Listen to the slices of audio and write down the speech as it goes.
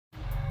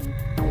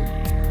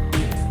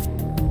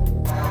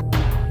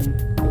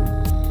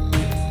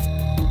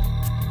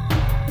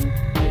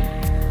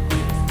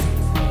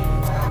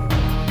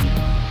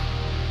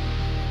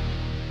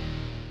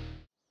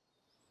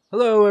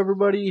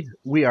everybody,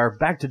 we are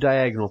back to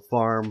Diagonal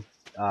Farm.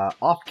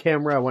 Off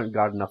camera I went and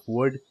got enough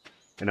wood,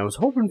 and I was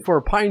hoping for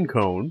a pine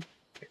cone,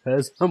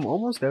 because I'm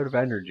almost out of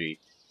energy.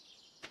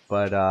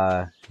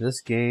 But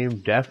this game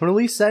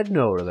definitely said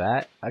no to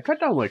that. I cut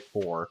down like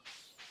 4,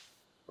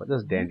 but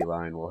this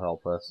dandelion will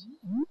help us.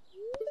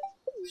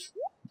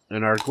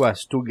 And our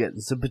quest to get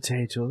some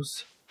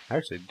potatoes.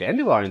 Actually,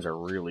 dandelions are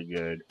really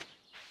good,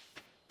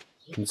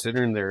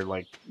 considering they're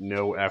like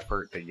no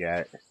effort to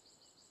get.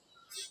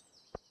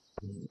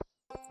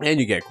 And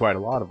you get quite a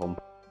lot of them.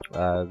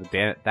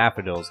 The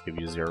daffodils give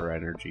you 0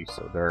 energy,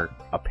 so they're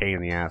a pain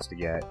in the ass to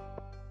get.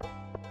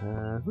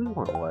 Who's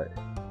want what?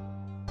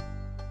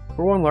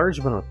 For one large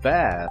amount of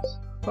bass.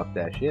 Fuck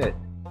that shit.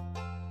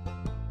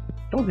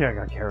 Don't think I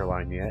got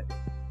Caroline yet.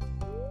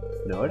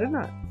 No, I did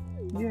not.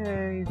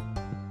 Yay.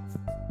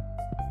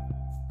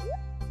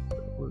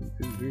 1,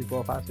 2, 3,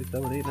 4, 5, 6,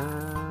 7, 8,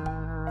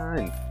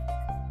 9.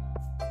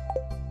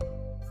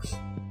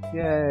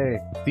 Yay!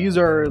 These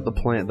are the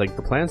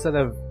plants that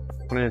I've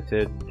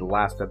planted the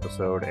last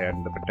episode,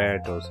 and the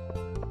potatoes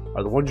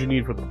are the ones you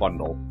need for the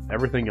bundle.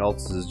 Everything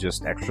else is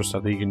just extra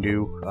stuff that you can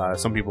do.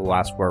 Some people will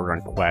ask for it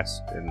on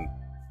quest, and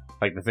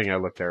like the thing I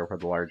looked there for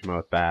the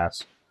largemouth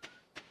bass.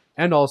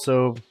 And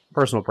also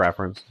personal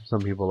preference. Some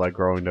people like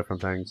growing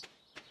different things.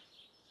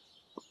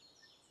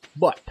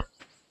 But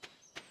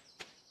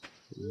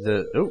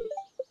I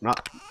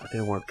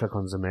didn't want to click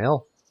on the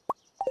mail.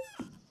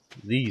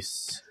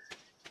 These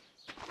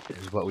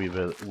is what we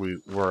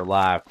were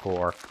alive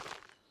for.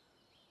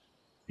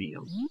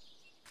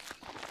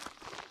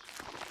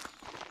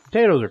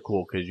 Potatoes are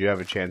cool because you have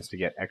a chance to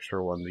get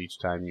extra ones each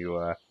time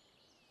you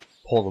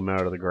pull them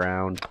out of the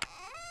ground.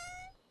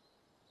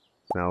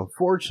 Now,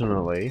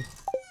 unfortunately,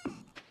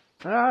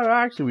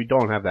 actually we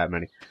don't have that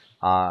many.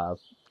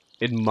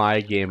 In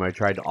my game, I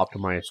tried to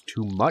optimize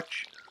too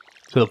much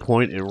to the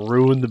point it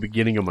ruined the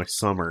beginning of my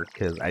summer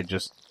because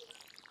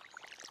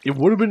it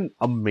would have been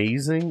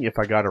amazing if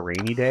I got a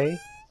rainy day,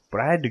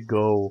 but I had to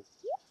go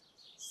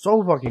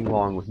so fucking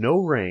long with no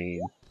rain.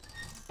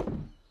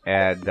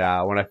 And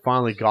when I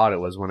finally got it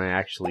was when I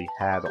actually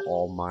had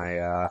all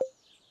my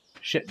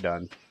shit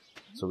done.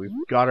 So we've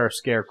got our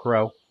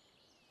scarecrow.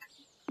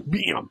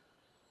 Bam!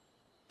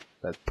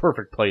 That's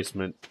perfect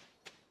placement.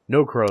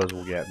 No crows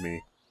will get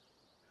me.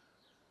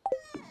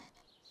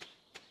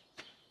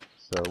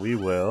 So we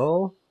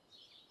will...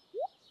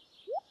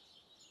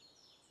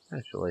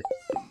 Actually...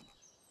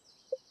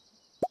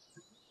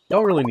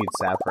 Don't really need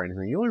sap for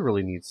anything. You only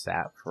really need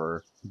sap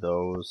for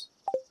those.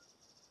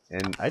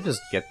 And I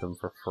just get them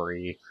for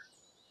free.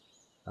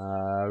 We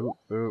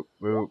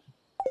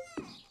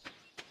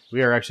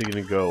are actually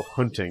going to go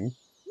hunting.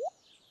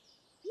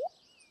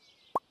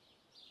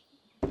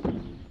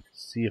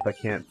 See if I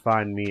can't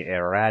find me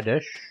a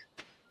radish.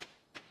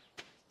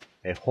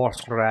 A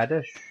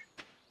horseradish.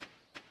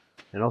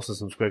 And also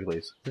some squigglies.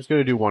 I'm just going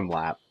to do 1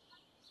 lap.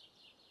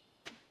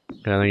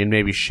 And I can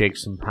maybe shake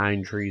some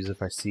pine trees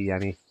if I see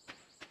any.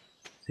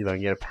 See if I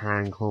can get a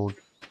pine cone.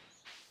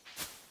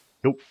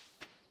 Nope.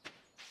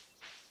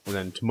 And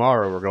then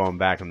tomorrow we're going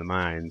back in the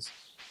mines.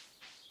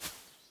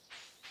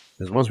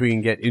 Because once we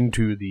can get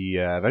into the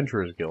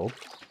Adventurers Guild,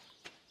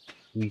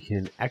 we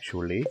can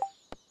actually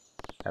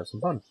have some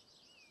fun.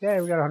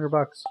 Yeah, we got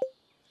 $100.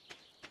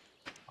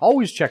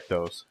 Always check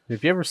those.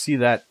 If you ever see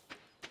that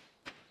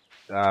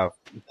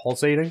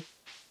pulsating,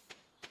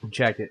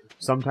 check it.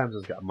 Sometimes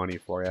it's got money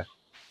for you.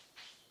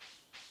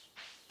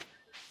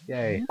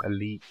 Yay, a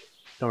leek.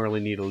 Don't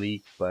really need a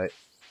leek, but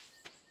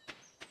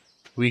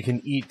we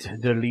can eat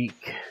the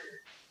leek.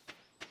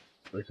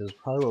 Which is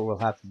probably what we'll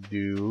have to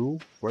do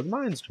for the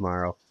mines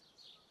tomorrow.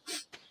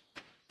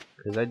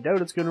 Because I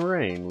doubt it's going to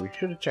rain. We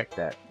should have checked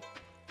that.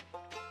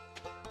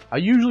 I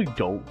usually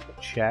don't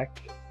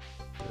check.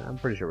 I'm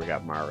pretty sure we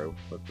got Maru.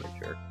 Let's make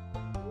sure.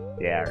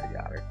 Yeah, I already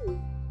got her.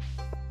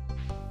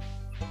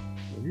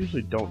 I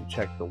usually don't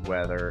check the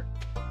weather.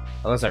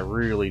 Unless I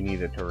really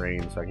need it to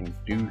rain so I can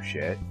do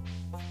shit.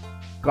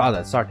 God,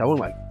 that sucked. I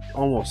went like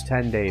almost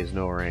 10 days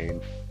no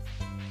rain.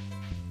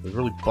 It was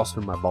really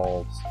busting my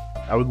balls.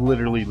 I would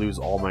literally lose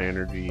all my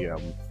energy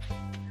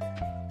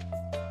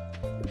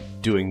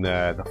doing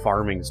the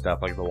farming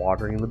stuff, like the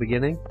watering in the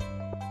beginning.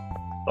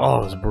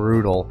 Oh, it was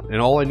brutal. And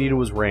all I needed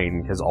was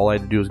rain, because all I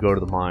had to do was go to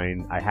the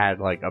mine. I had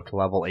like up to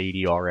level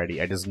 80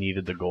 already. I just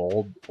needed the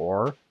gold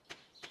ore.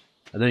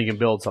 And then you can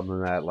build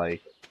something that,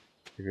 like,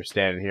 if you're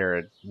standing here,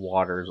 it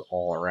waters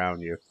all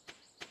around you.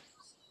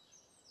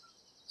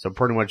 So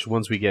pretty much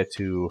once we get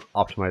to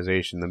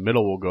optimization, the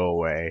middle will go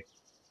away.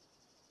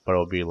 But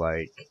it'll be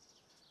like...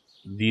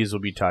 These will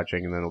be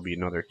touching, and then it'll be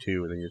another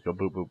 2, and then you just go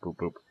boop, boop, boop,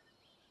 boop.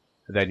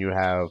 And then you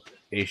have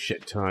a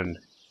shit ton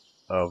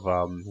of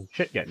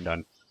shit getting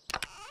done.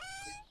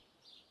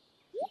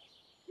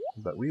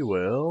 But we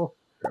will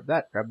grab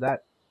that,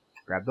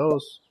 grab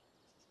those,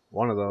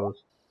 1 of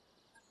those,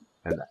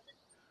 and that.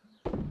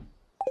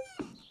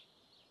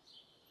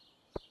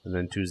 And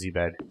then 2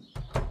 Z-bed.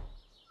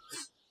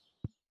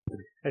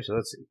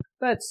 Actually,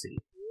 let's see.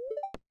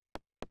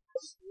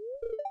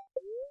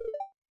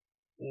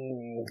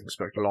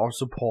 Expect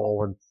lots of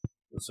pollen.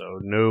 So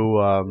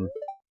no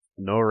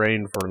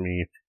rain for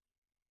me.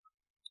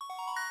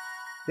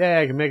 Yeah,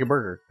 I can make a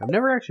burger. I've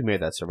never actually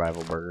made that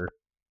survival burger.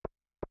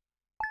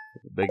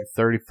 Big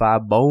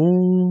 35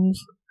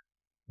 bones.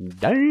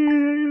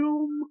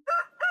 Damn.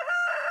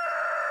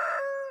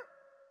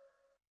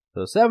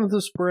 So 7th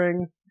of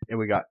spring, and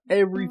we got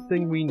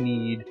everything we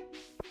need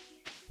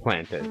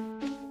planted.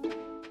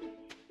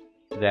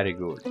 Very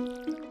good.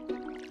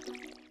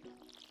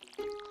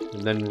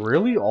 And then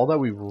really, all that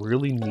we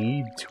really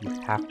need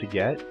to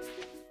get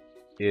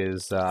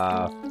is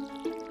 5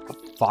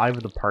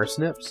 of the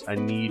parsnips. I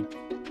need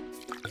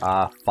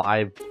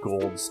 5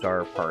 gold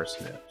star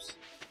parsnips.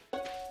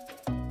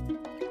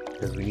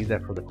 Because we need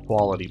that for the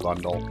quality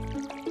bundle.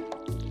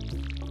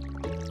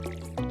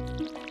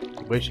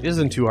 Which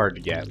isn't too hard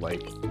to get.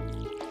 Like,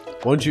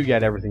 once you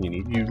get everything you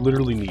need, you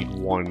literally need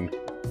 1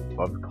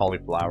 of the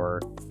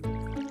cauliflower,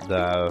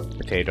 the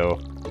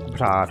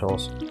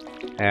potatoes,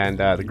 and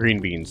the green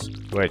beans,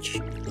 which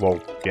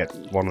we'll get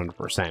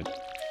 100%.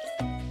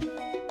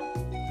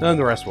 Then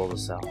the rest we'll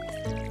just sell.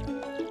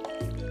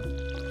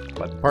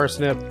 But the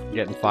parsnip,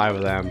 getting 5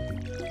 of them,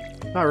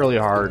 not really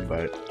hard,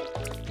 but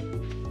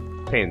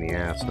pain in the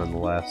ass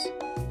nonetheless.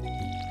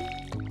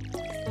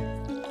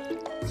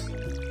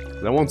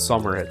 Then once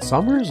summer hits,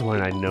 summer is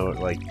when I know it,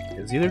 like,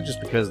 it's either just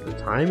because of the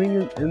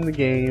timing in the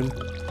game,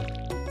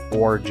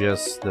 or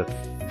just the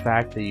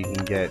fact that you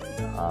can get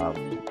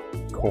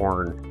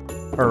corn,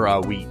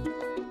 or wheat.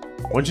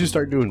 Once you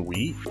start doing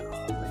wheat, oh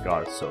my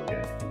god, it's so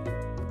good.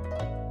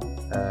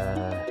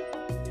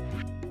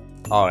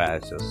 Oh yeah,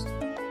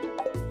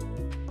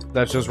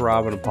 that's just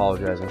Robin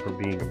apologizing for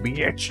being a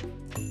bitch.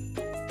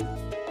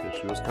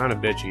 She was kind of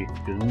bitchy.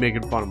 She was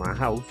making fun of my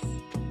house.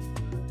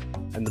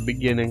 In the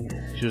beginning,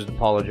 she was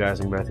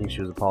apologizing, but I think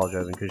she was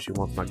apologizing because she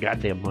wants my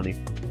goddamn money.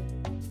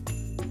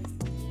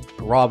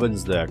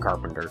 Robin's the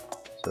carpenter,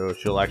 so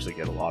she'll actually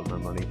get a lot of my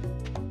money.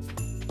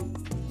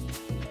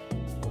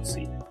 Let's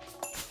see.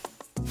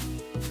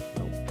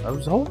 I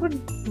was hoping.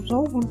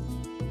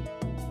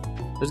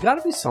 There's got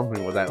to be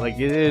something with that. Like,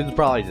 it's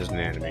probably just an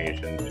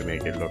animation to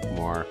make it look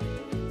more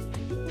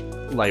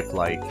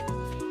lifelike.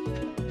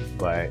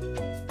 But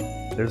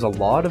there's a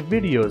lot of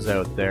videos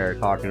out there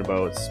talking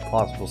about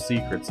possible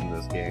secrets in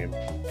this game.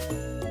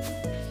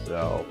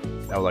 So,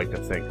 I would like to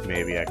think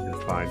maybe I can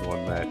find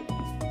one that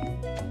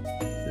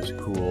is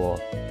cool.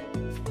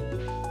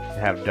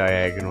 Have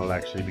Diagonal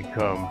actually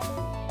become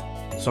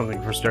something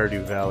for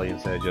Stardew Valley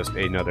instead of just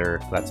another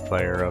Let's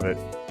Player of it.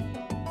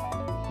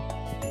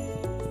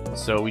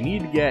 So we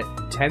need to get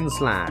 10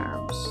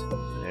 slimes,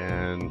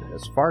 and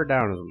as far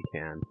down as we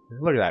can.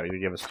 Look at that, we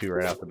give us 2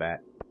 right off the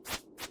bat.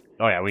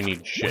 Oh yeah, we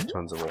need shit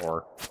tons of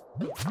ore.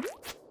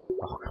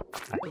 Oh,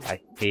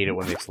 I hate it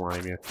when they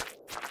slime you.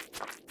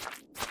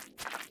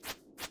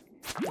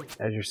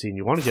 As you're seeing,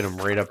 you want to get them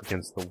right up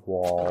against the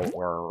wall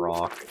or a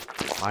rock.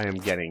 I am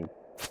getting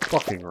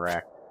fucking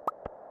wrecked.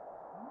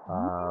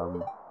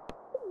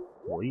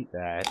 We'll eat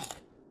that.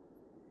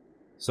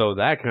 So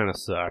that kind of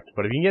sucked.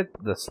 But if you can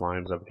get the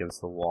slimes up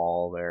against the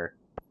wall there,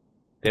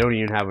 they don't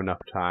even have enough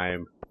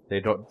time.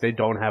 They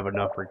don't have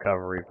enough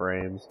recovery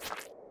frames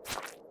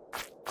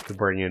to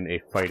bring in a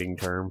fighting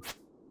term.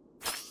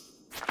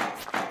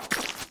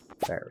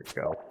 There we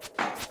go.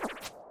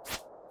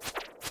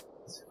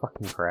 This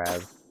fucking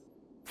crab.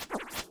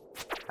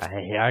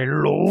 I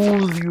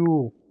loathe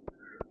you!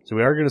 So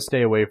we are going to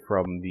stay away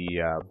from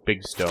the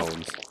big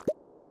stones.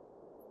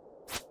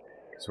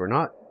 Because we're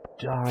not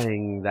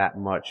dying that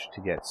much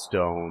to get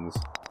stones.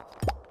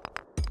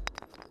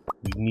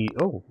 We need...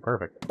 Oh,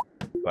 perfect.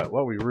 But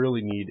what we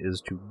really need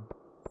is to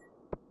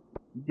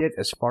get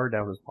as far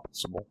down as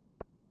possible.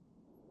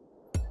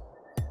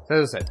 So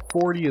as I said,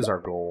 40 is our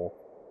goal.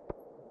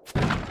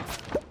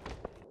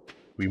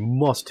 We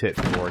must hit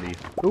 40.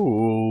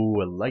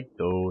 Ooh, I like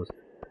those.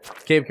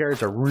 Cave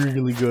carrots are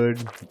really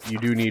good. You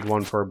do need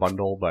one for a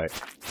bundle, but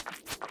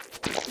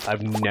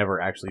I've never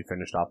actually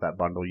finished off that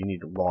bundle. You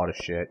need a lot of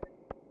shit.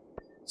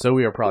 So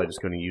we are probably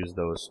just going to use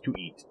those to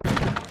eat.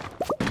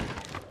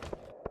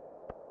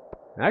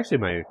 Actually,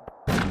 my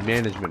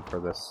management for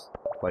this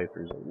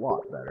playthrough is a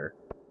lot better.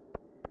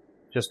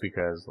 Just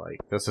because, like,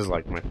 this is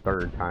like my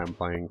 3rd time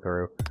playing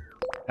through.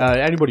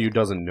 Anybody who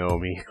doesn't know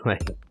me,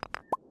 like,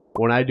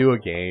 when I do a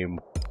game,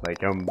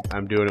 like,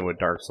 I'm doing it with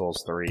Dark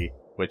Souls 3,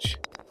 which,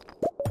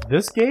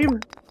 this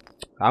game,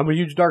 I'm a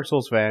huge Dark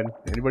Souls fan.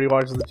 Anybody who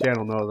watches the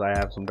channel knows I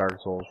have some Dark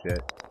Souls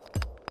shit.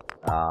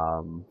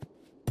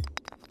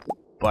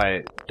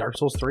 But Dark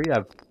Souls 3,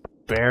 I've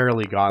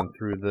barely gone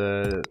through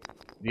the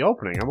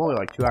opening. I'm only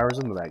like 2 hours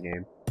into that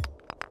game.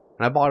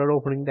 And I bought it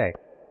opening day.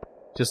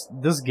 Just,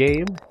 this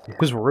game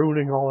is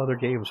ruining all other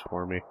games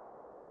for me.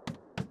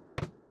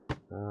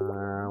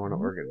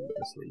 We're gonna do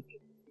this leak.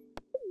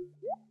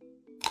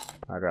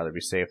 I'd rather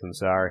be safe than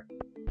sorry.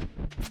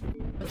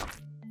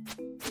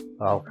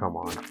 Oh, come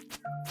on.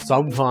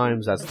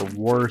 Sometimes that's the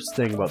worst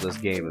thing about this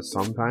game, is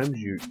sometimes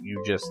you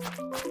just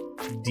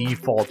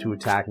default to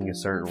attacking a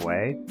certain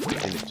way,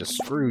 and it just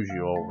screws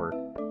you over.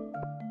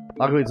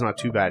 Luckily, it's not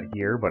too bad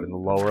here, but in the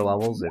lower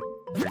levels, if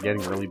you're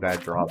getting really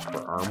bad drops for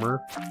armor,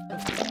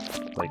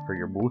 like for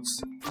your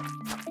boots,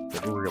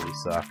 it really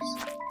sucks.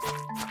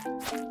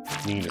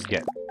 You can just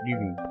get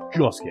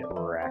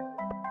wrecked.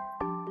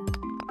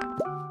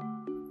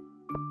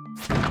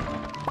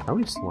 How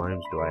many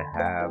slimes do I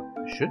have?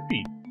 Should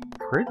be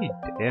pretty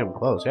damn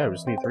close. Yeah, we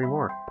just need 3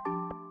 more.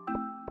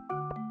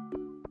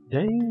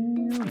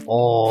 Damn!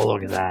 Oh,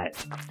 look at that.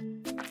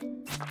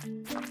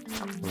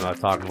 I'm not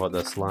talking about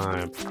the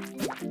slime.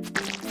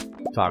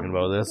 I'm talking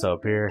about this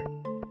up here.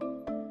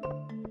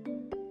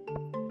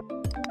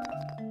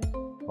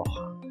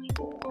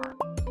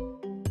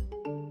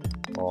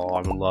 Oh,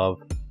 I'm in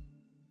love.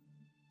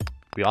 It'd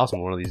be awesome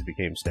if one of these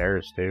became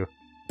stairs, too.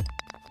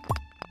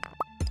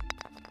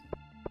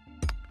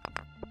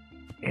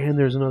 And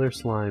there's another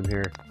slime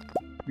here.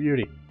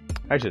 Beauty.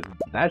 Actually,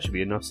 that should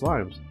be enough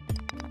slimes.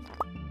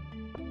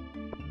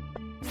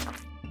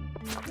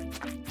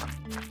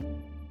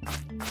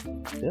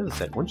 As I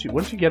said, once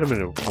you get them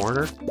in a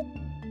corner,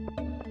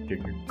 you're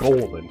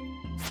golden.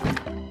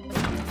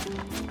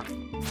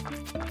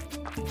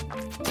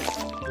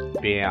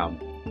 Bam.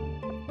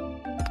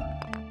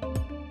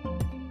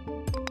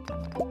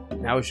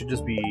 Now it should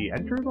just be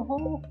enter the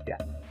hall? Yeah.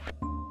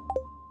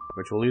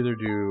 Which we'll either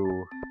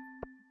do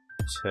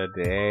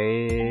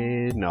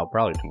today. No,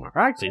 probably tomorrow.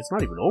 Actually, it's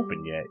not even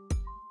open yet.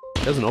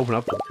 It doesn't open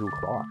up till 2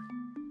 o'clock.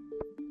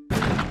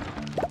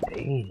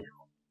 Damn.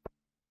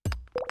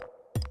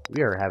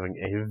 We are having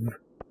a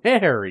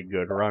very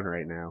good run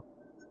right now.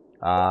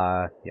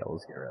 Yeah,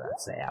 let's get rid of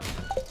that sap.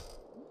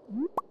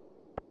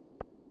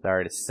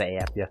 Sorry to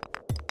sap ya.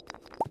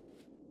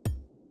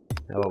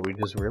 Now what we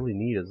just really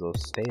need is those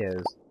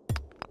stairs.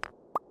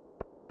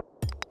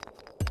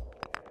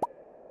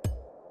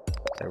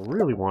 I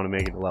really want to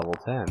make it to level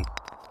 10. If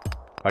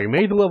I can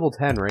make it to level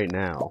 10 right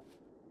now,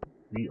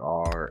 we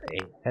are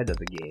ahead of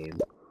the game.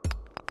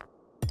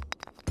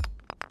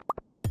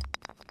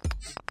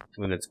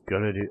 And it's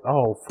gonna do...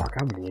 Oh, fuck,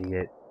 I'm an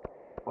idiot.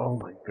 Oh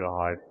my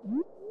god.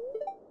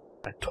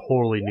 I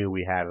totally knew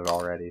we had it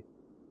already.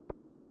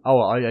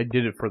 Oh, I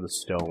did it for the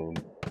stone.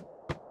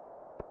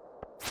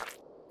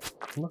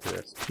 Look at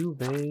this. 2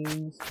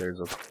 veins. There's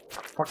a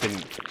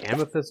fucking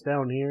amethyst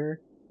down here.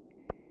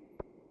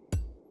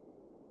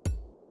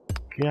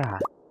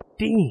 God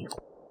damn.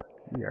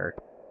 We are...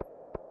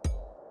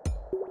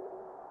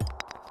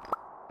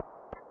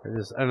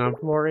 And I'm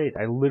floor 8.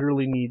 I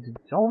literally need to...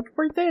 Oh, it's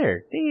right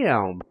there.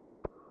 Damn.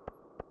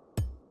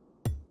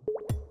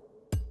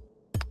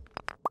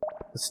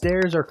 The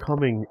stairs are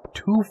coming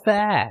too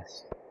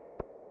fast.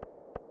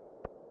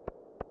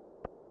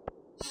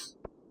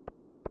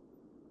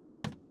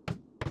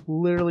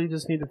 Literally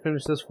just need to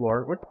finish this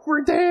floor.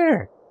 We're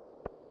there!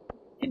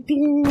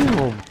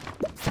 Damn!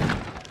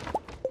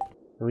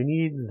 And we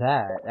need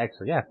that.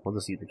 Actually, yeah, we'll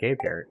just eat the cave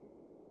carrot.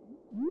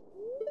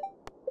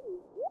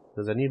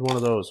 Because I need one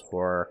of those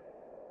for...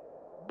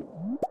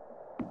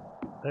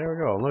 There we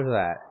go, look at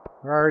that.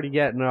 We're already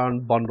getting on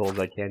bundles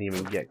I can't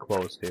even get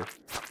close to.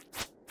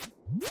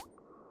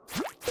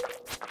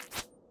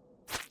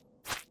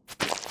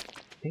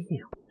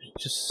 Damn,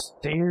 just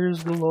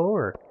stairs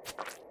galore.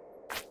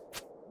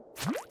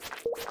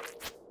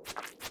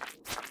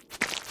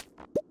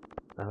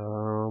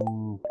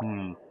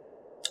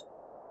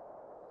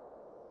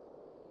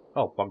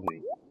 Oh, bug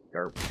meat.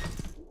 Derp.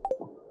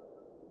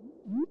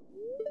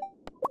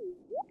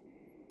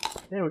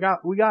 Yeah,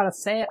 we got a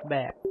sap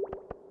back.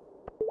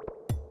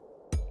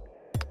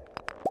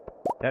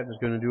 That was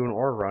gonna do an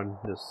ore run.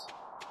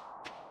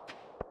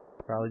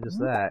 Probably just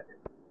that.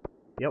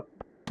 Yep.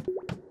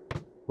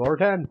 Floor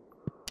 10.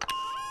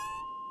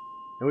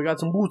 And we got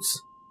some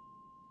boots.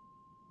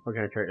 What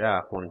can I trade?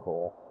 Ah, 1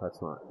 coal.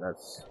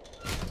 That's...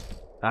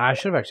 I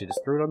should have actually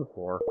just threw it on the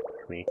floor.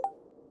 Me.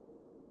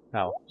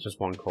 Oh, it's just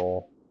 1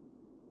 coal.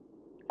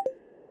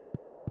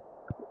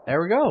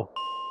 There we go.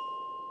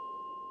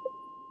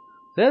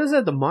 That is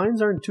it. The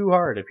mines aren't too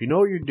hard. If you know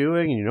what you're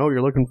doing and you know what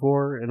you're looking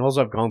for, and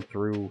also I've gone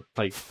through,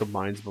 like, the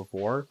mines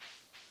before,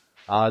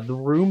 the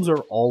rooms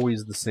are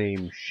always the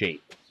same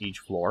shape, each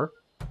floor,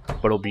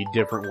 but it'll be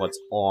different what's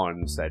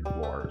on said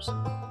floors.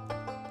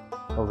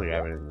 I don't think I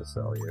have anything to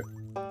sell you.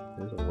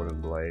 There's a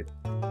wooden blade.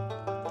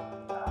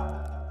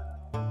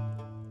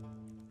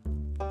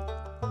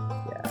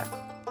 Yeah.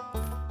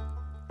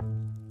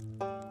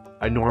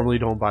 I normally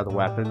don't buy the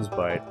weapons,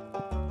 but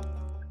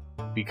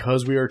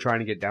because we are trying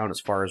to get down as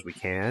far as we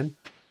can,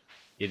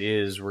 it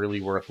is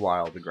really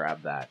worthwhile to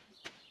grab that.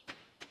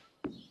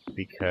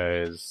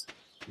 Because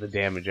the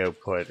damage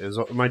output is...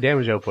 My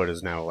damage output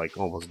is now, like,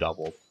 almost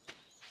double.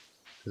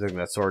 I think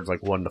that sword's,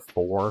 like, 1 to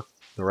 4,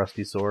 the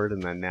rusty sword,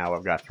 and then now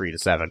I've got 3 to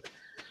 7.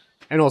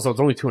 And also, it's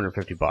only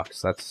 250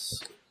 bucks.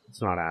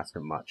 It's not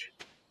asking much.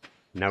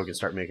 Now we can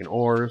start making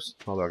ores,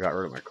 although I got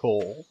rid of my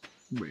coal.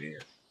 Man.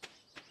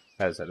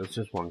 As I said, it's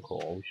just 1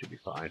 coal. We should be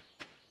fine.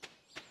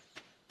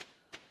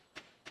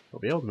 I'll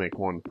be able to make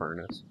 1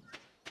 furnace.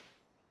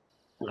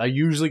 I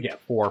usually get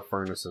 4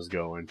 furnaces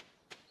going.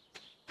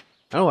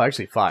 Oh,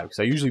 actually 5, because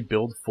I usually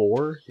build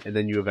 4, and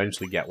then you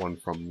eventually get one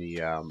from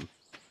the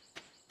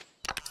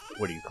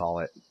what do you call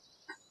it?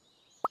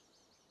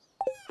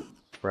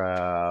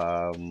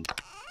 From...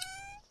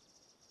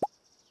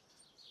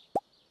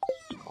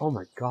 Oh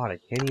my god, I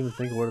can't even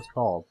think of what it's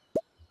called.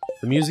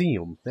 The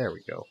museum. There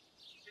we go.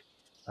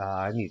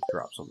 I need to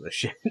drop some of this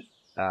shit.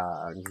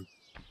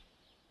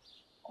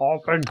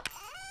 Open!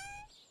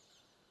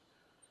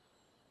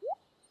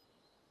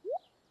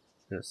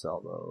 Gonna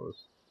sell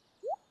those.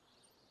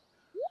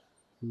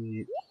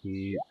 Keep.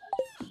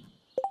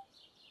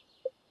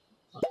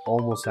 I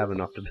almost have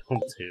enough to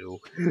build two.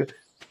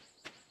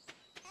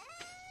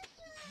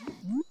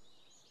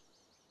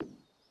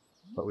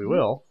 But we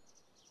will.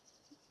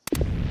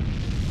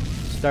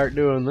 Start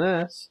doing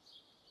this.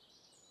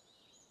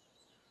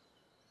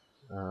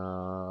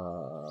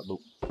 Boop.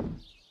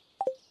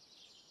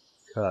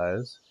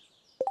 Because,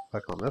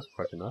 click on this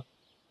quick enough.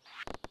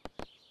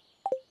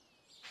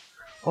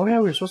 Oh yeah,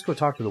 we were supposed to go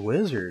talk to the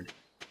wizard.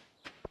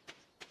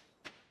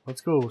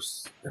 Let's go.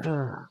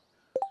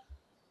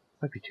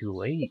 Might be too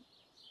late.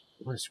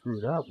 I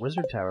screwed up.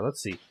 Wizard Tower.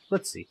 Let's see.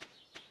 Let's see.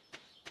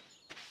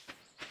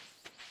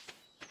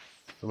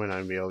 I might not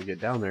even be able to get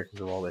down there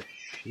because of all this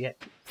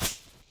shit.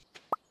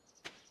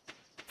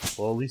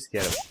 We'll at least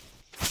get a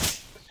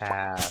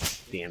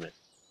path. Damn it.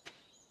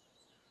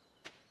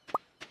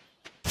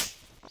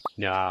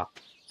 Nah.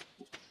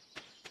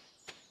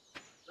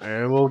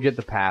 And we'll get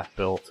the path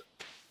built.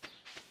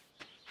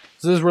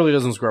 So this really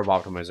doesn't scrub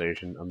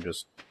optimization. I'm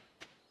just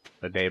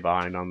a day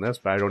behind on this,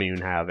 but I don't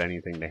even have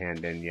anything to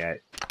hand in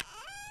yet.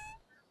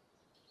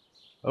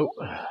 Oh.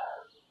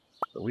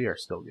 So we are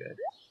still good.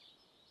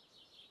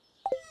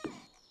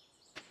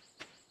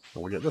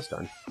 And we'll get this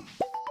done.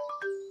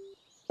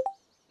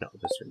 No,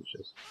 this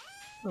finishes.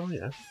 Oh,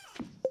 yeah.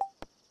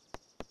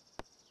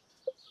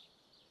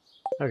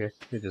 Okay,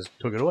 it just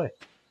took it away.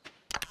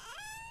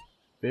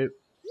 Boop.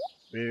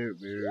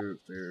 Boop, boop,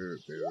 boop,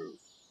 boop.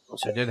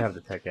 So I did have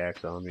the tech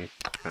axe on me.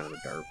 Kind of a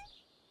derp.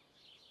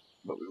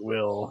 But we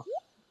will.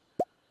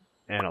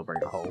 And I'll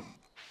bring a hoe.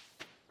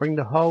 Bring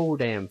the hoe,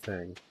 damn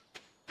thing.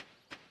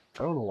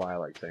 I don't know why I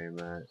like saying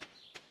that.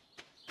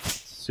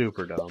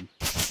 Super dumb.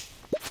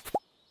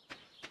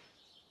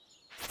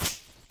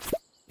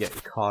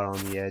 Getting caught on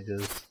the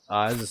edges.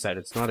 As I said,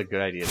 it's not a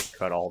good idea to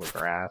cut all the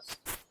grass.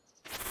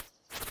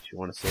 You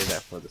want to save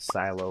that for the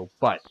silo,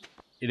 but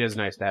it is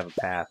nice to have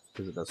a path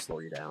because it does slow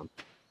you down.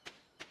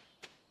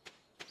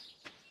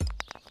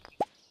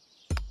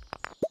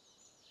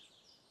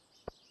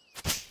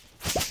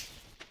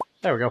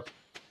 There we go.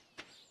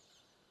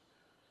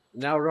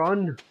 Now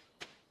run!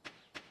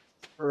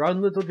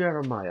 Run, little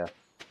Jeremiah.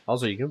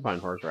 Also, you can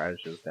find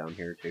horseradishes down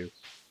here too.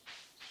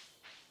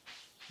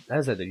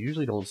 As I said, they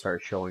usually don't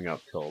start showing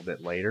up till a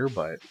bit later,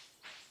 but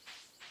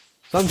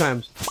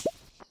sometimes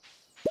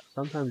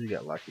you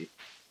get lucky.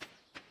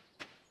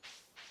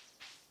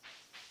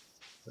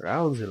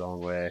 Around's a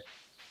long way.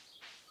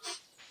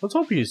 Let's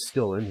hope he's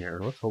still in here.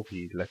 Let's hope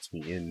he lets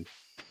me in.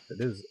 It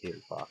is 8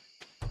 o'clock.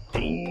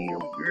 Damn,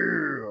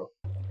 girl.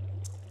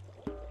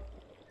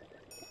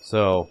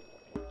 So,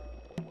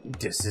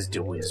 this is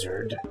the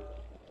wizard.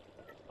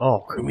 Oh,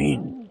 come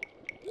in.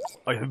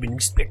 I have been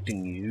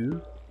expecting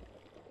you.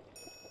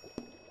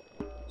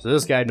 So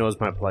this guy knows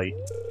my plight.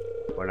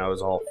 When I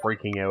was all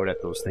freaking out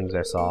at those things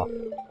I saw.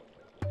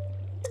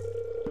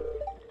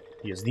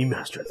 He is the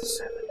master of the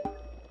seven.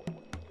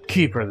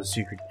 Keeper of the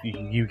secret.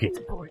 You get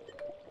the point.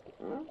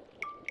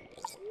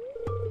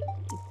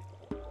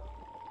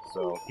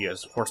 So he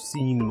has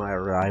foreseen my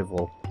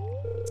arrival.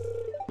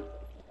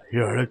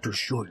 Here, I'd like to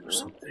show you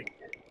something.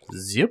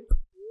 Zip.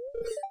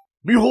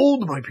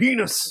 Behold my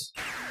penis!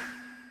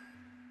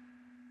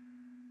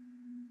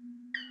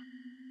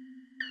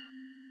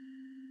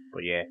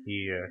 But yeah,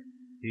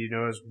 he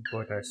knows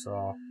what I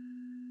saw.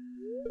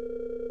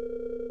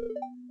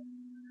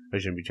 I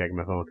shouldn't be checking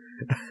my phone.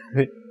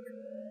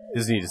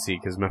 Just need to see,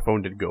 because my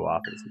phone did go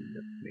off. I just need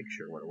to make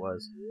sure what it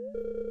was.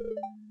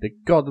 They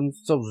call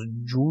themselves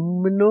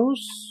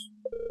Juminos?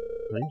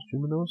 Thanks,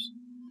 Juminos?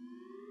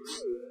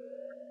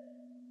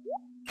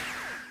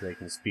 They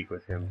can speak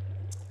with him.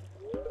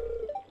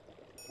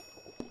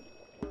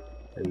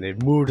 And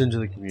they've moved into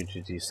the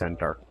community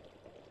center.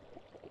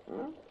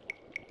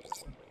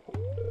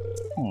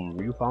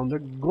 You found a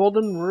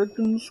golden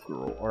written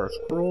scroll, or a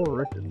scroll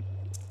written.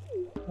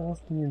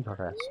 That's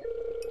interesting.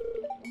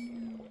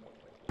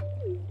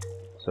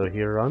 So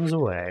he runs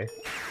away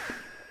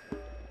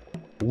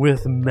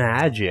with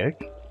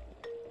magic.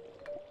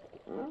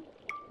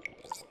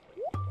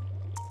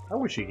 I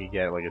wish you could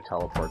get like a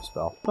teleport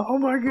spell. Oh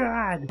my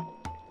god!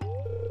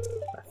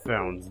 I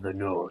found the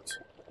note.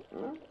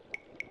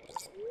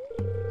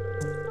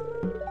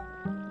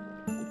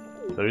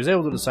 So he was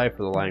able to decipher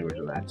the language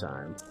in that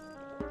time.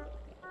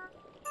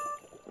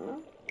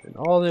 And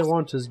all they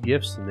want is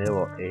gifts, and they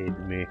will aid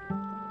me.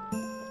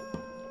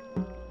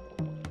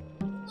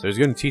 So he's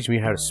going to teach me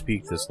how to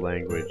speak this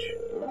language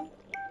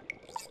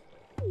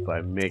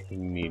by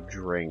making me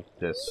drink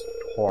this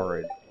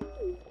horrid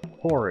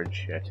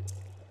shit.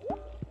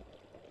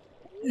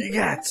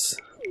 Yes!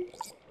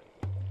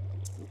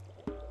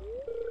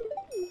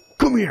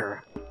 Come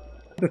here!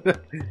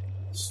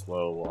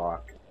 Slow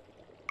walk.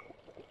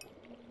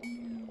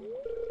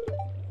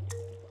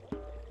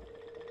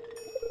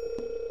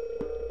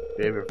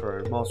 Favorite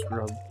for mouse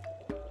grub.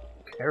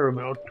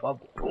 Caramel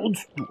top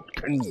toadstool.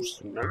 Can you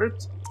smell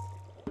it?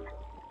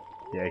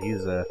 Yeah,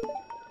 he's a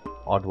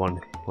odd one.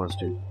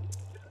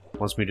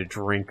 Wants me to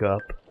drink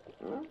up.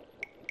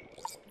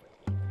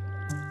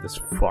 This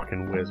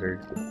fucking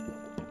wizard.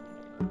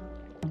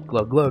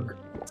 Glug glug.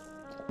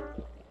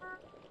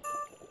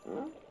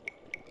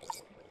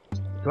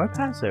 Do I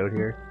pass out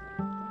here?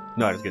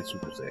 No, I just get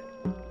super sick.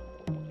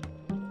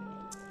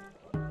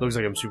 Looks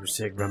like I'm super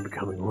sick, but I'm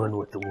becoming one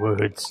with the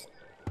woods.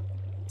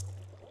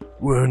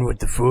 One with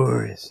the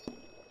forest.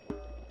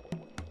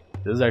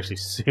 This is actually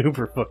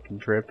super fucking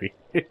trippy.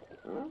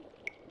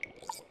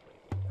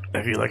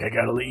 I feel like I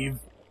gotta leave.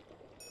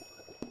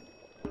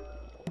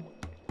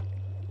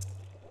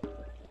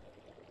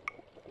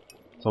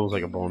 It's almost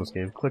like a bonus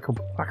game. Click them.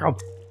 Click them.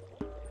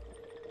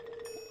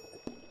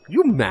 Could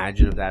you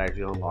imagine if that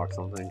actually unlocked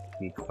something?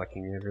 Me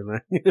clicking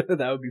everything.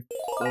 That would be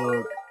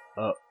fucked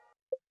up.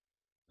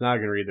 Not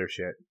gonna read their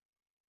shit.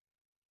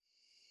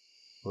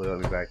 Will they let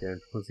me back in?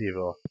 Let's see if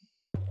it'll...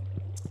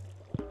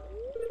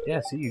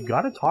 Yeah, see, you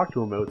gotta talk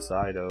to him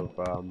outside of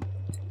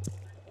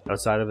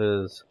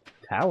his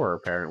tower,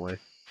 apparently.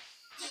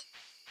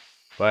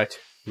 But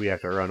we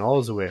have to run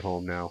all the way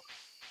home now.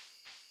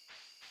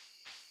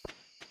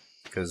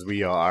 Because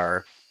we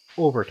are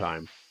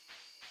overtime.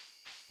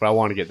 But I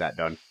want to get that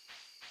done.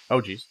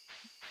 Oh, jeez.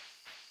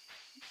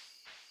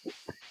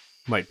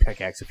 Might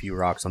pickaxe a few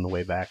rocks on the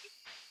way back.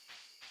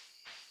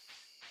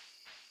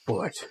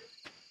 But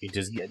it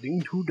is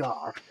getting too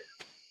dark.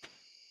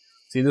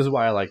 See, this is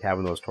why I like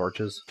having those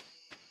torches.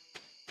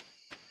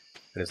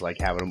 I just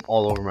like having them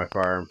all over my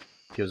farm.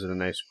 Gives it a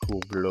nice,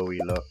 cool, glowy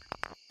look.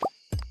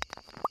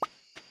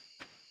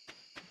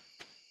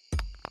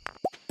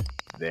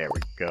 There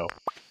we go.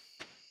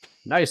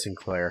 Nice and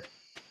clear.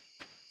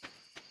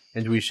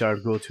 And we shall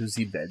go to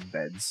the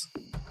beds.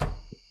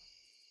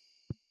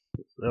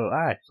 So,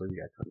 actually, we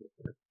got tons of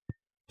time.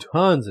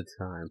 Tons of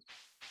time.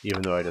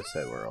 Even though I just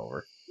said we're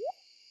over.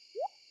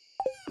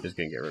 Just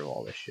gonna get rid of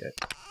all this shit.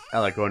 I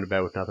like going to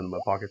bed with nothing in my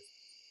pockets.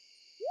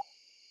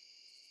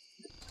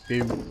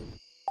 Boom.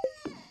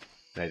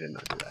 I did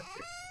not do that.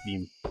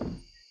 Beam.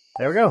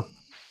 There we go.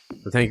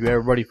 So thank you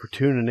everybody for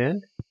tuning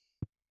in.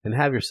 And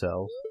have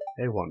yourselves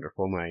a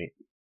wonderful night.